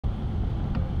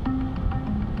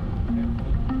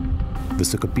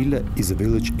Vysokopyllia is a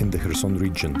village in the Kherson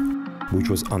region, which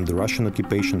was under Russian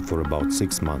occupation for about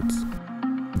 6 months.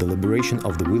 The liberation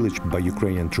of the village by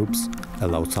Ukrainian troops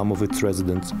allowed some of its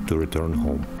residents to return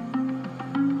home.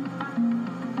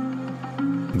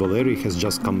 Valery has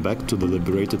just come back to the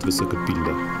liberated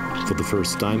Vysokopyllia for the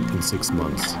first time in 6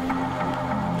 months.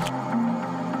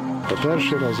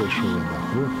 Перший раз зайшов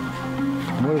я.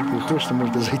 Ну,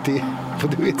 можете зайти,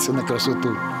 подивитися на красоту.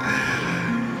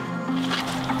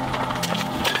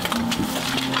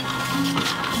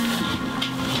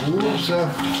 Було все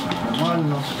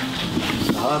нормально,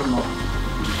 гарно.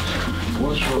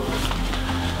 От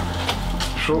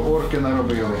що орки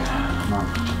наробили нам.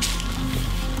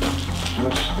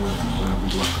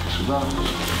 Сюди.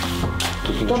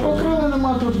 Та покрили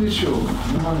нема тут нічого,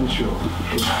 нема нічого.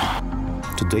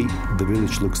 Today, the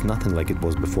village looks nothing like it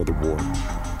was before the war.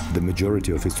 The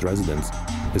majority of its residents,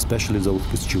 especially those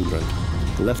with children,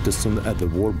 left as soon as the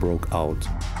war broke out.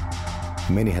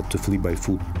 Many had to flee by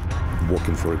foot,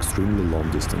 walking for extremely long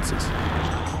distances.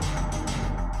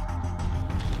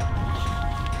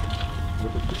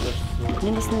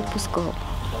 Він нас не відпускав.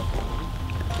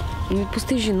 Не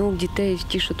відпустив жінок, дітей,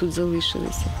 ті, що тут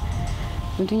залишилися.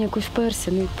 От він якось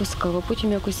вперся, не відпускав, а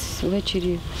потім якось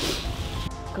ввечері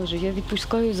каже, я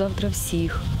відпускаю завтра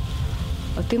всіх,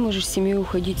 а ти можеш з сім'єю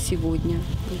ходити сьогодні.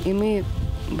 І ми,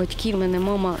 батьки, в мене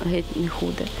мама геть не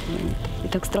ходить. І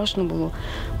так страшно було.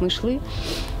 Ми йшли,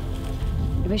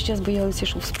 і весь час боялися,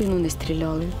 щоб в спину не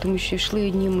стріляли, тому що йшли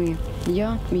одні ми.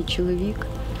 Я, мій чоловік,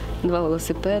 2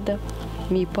 велосипеда,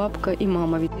 мій папка і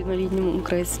мама в інвалідному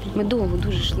креслі. Ми довго,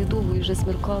 дуже йшли довго і вже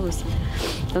смеркалося.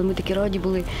 Але ми такі раді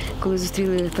були, коли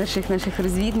зустріли перших наших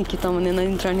розвідників, там вони на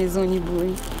нейтральній зоні були.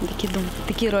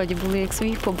 Такі раді були, як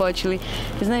своїх побачили.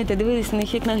 Ви знаєте, дивилися на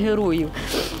них як на героїв.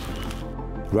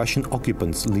 Russian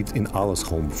occupants lived in Allah's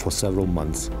home for several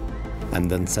months and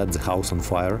then set the house on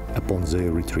fire upon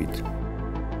their retreat.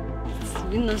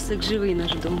 Він нас як живий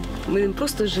наш дом. Ми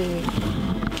просто живі.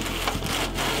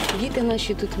 Діти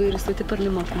наші тут виросли, тепер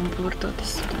нема кому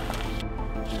повертатися сюди.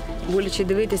 Боляче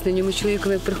дивитись на ньому,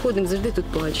 чоловіком, як приходимо, завжди тут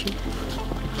плачемо.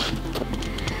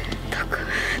 Так.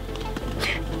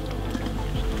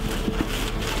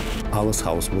 Allah's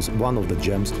house was one of the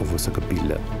gems of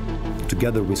Vysokopyllia.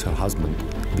 Together with her husband,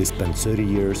 they spent 30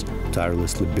 years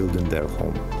tirelessly building their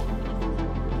home.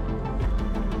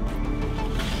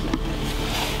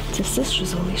 Це все, що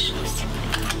залишилося.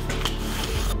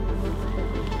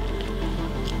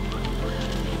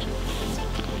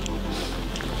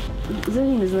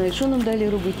 Взагалі не знаю, що нам далі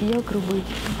робити, як робити.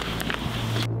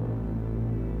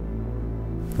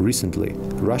 Recently,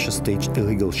 Russia staged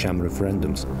illegal sham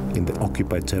referendums in the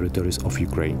occupied territories of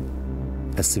Ukraine.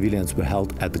 As civilians were held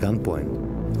at gunpoint,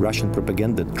 Russian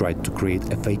propaganda tried to create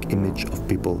a fake image of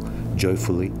people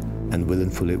joyfully and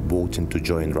willingly voting to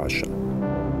join Russia.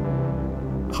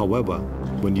 However,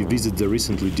 when you visit the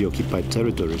recently deoccupied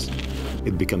territories,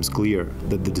 it becomes clear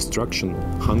that the destruction,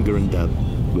 hunger and death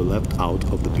were left out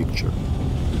of the picture.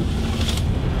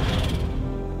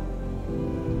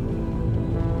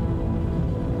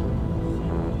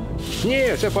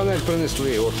 Ні, це панель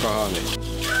принесли, от поганий.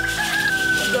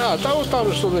 Да, та от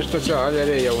там ж вони ж ця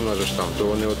галерея, вона ж там, то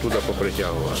вони оттуда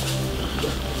попритягували.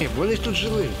 Ні, вони ж тут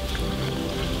жили.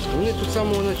 Вони тут з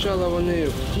самого початку, вони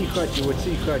в тій хаті, в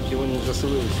оцій хаті, вони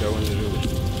заселилися, вони жили.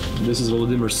 This is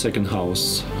Volodymyr's second house.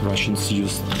 Russians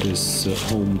used this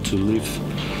home to live,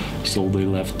 so they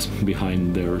left behind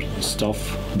their stuff,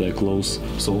 their clothes.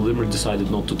 So Volodymyr decided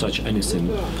not to touch anything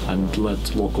and let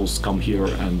locals come here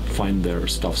and find their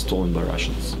stuff stolen by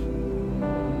Russians.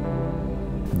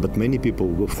 But many people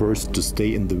were forced to stay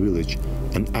in the village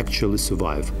and actually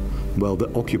survive, while the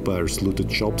occupiers looted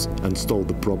shops and stole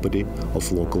the property of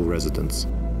local residents.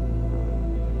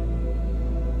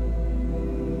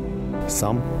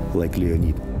 Some, like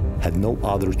Leonid, had no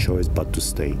other choice but to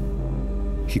stay.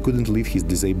 He couldn't leave his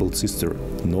disabled sister,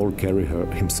 nor carry her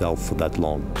himself for that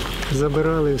long.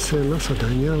 Забирали все, нас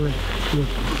відганяли,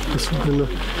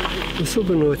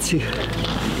 особливо оці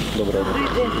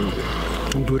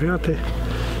буряти,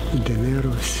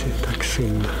 денеровці, так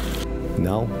сильно.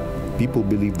 Now, people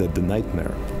believe that the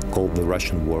nightmare, called the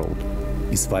Russian world,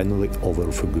 is finally over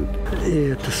for good.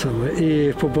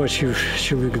 І побачив,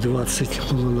 чоловік 20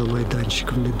 було на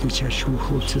майданчику, на дитячому,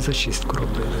 хлопці зачистку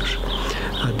робили вже.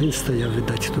 Один стояв,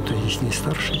 видать, хто-то їхній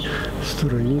старший в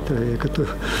стороні, як ото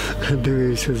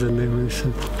дивився за ними.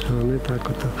 Вони так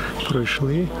ото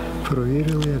пройшли,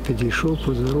 провірили, я підійшов,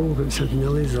 поздоровався,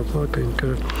 обнялись, заплакали,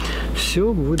 кажуть, все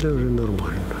буде вже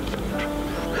нормально.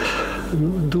 Ну,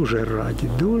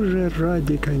 дуже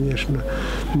раді, звісно,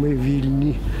 ми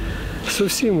вільні.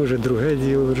 Зовсім вже друге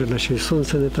діло, вже наче й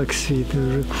сонце не так світить.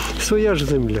 Вже. Своя ж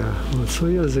земля, от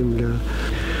своя земля.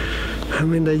 А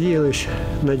ми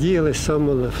надіялись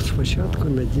саме спочатку,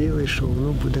 надіялись, що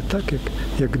воно буде так,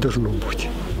 як должно бути.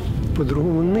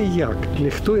 По-другому ніяк,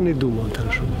 ніхто й не думав,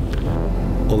 так, що буде.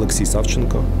 Олексій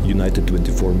Савченко, United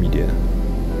 24 Media.